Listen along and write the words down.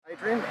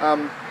Adrian,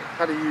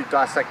 how do you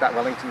dissect that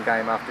Wellington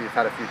game after you've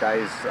had a few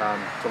days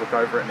to look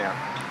over it now?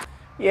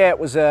 Yeah, it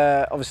was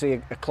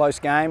obviously a close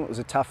game. It was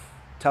a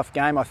tough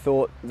game. I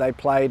thought they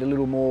played a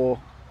little more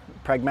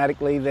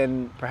pragmatically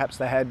than perhaps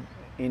they had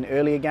in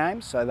earlier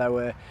games. So they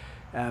were,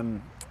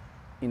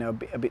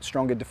 a bit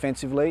stronger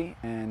defensively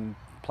and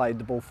played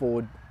the ball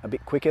forward a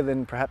bit quicker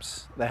than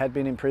perhaps they had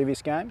been in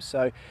previous games.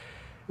 So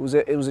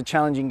it was a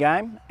challenging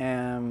game,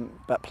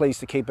 but pleased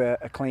to keep a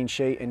clean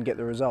sheet and get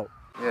the result.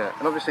 Yeah,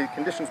 and obviously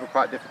conditions were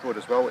quite difficult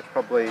as well, which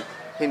probably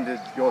hindered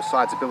your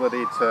side's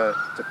ability to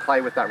play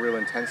with that real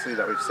intensity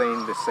that we've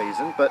seen this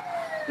season. But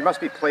you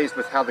must be pleased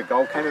with how the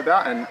goal came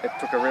about, and it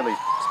took a really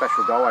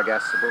special goal, I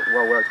guess, a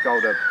well-worked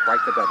goal to break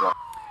the deadlock.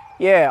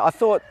 Yeah, I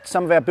thought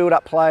some of our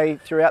build-up play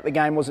throughout the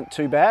game wasn't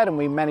too bad, and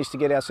we managed to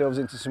get ourselves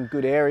into some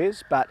good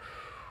areas, but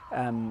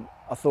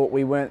I thought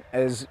we weren't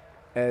as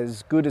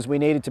good as we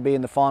needed to be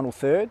in the final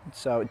third.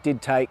 So it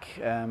did take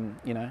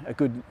a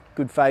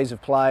good phase of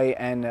play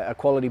and a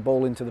quality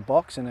ball into the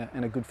box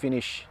and a good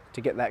finish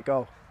to get that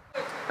goal.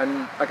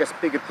 And I guess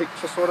bigger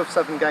picture, sort of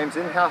 7 games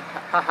in, how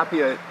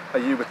happy are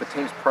you with the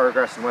team's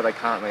progress and where they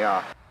currently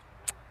are?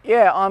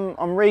 Yeah,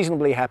 I'm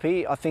reasonably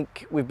happy. I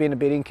think we've been a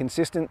bit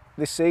inconsistent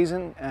this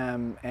season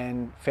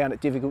and found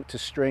it difficult to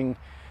string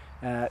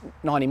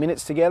 90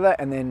 minutes together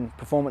and then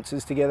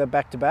performances together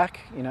back to back.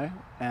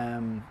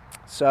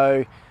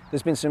 So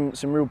there's been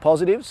some real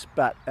positives,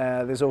 but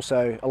there's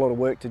also a lot of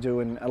work to do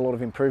and a lot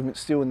of improvement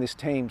still in this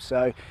team.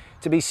 So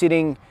to be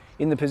sitting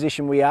in the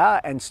position we are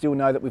and still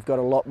know that we've got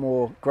a lot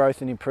more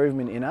growth and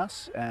improvement in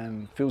us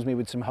fills me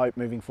with some hope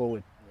moving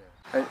forward.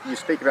 And you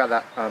speak about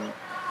that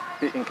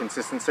bit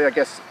inconsistency. I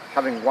guess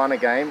having won a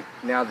game,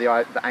 now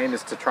the aim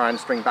is to try and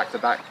string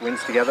back-to-back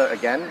wins together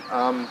again.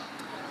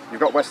 You've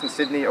got Western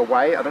Sydney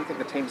away. I don't think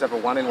the team's ever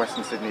won in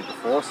Western Sydney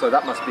before, so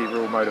that must be a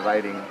real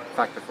motivating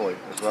factor for you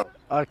as well.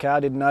 Okay, I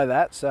didn't know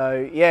that.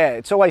 So yeah,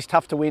 it's always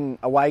tough to win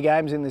away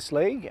games in this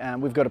league.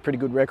 We've got a pretty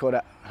good record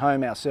at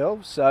home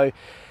ourselves.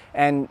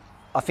 And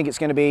I think it's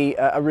going to be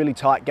a really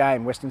tight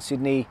game. Western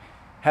Sydney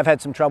have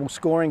had some trouble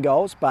scoring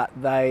goals, but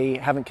they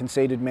haven't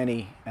conceded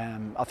many.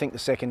 I think the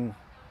second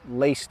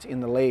least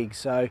in the league.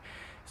 So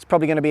it's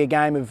probably going to be a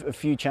game of a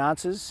few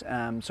chances.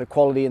 So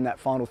quality in that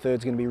final third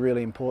is going to be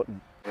really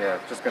important. Yeah,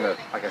 just going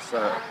to, I guess,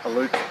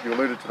 you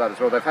alluded to that as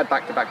well. They've had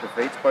back-to-back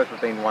defeats, both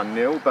have been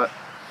 1-0, but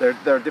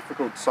they're a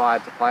difficult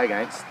side to play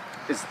against.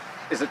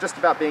 Is it just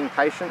about being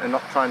patient and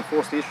not try and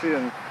force the issue?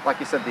 And like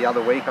you said the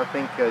other week, I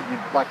think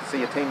you'd like to see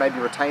your team maybe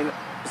retain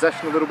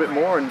possession a little bit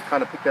more and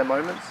kind of pick their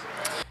moments?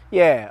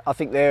 Yeah, I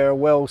think they're a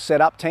well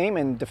set up team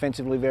and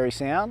defensively very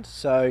sound.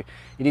 So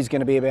it is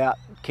going to be about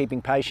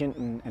keeping patient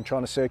and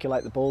trying to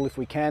circulate the ball if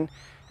we can.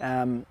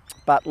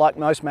 But like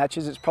most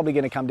matches, it's probably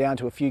going to come down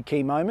to a few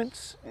key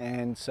moments.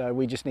 And so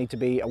we just need to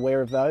be aware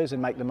of those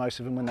and make the most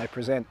of them when they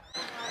present.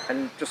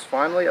 And just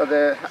finally,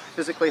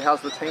 physically,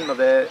 how's the team? Are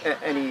there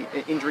any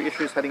injury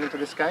issues heading into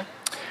this game?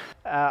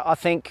 I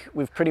think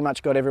we've pretty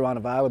much got everyone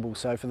available.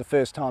 So for the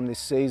first time this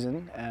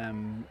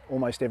season,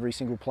 almost every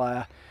single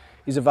player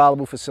is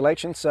available for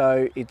selection.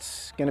 So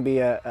it's going to be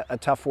a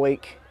tough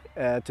week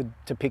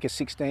to pick a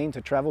 16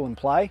 to travel and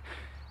play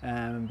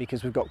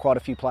because we've got quite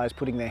a few players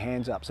putting their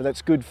hands up. So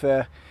that's good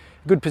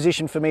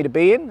position for me to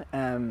be in.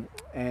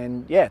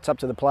 And yeah, it's up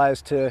to the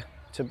players to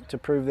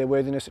prove their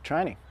worthiness at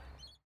training.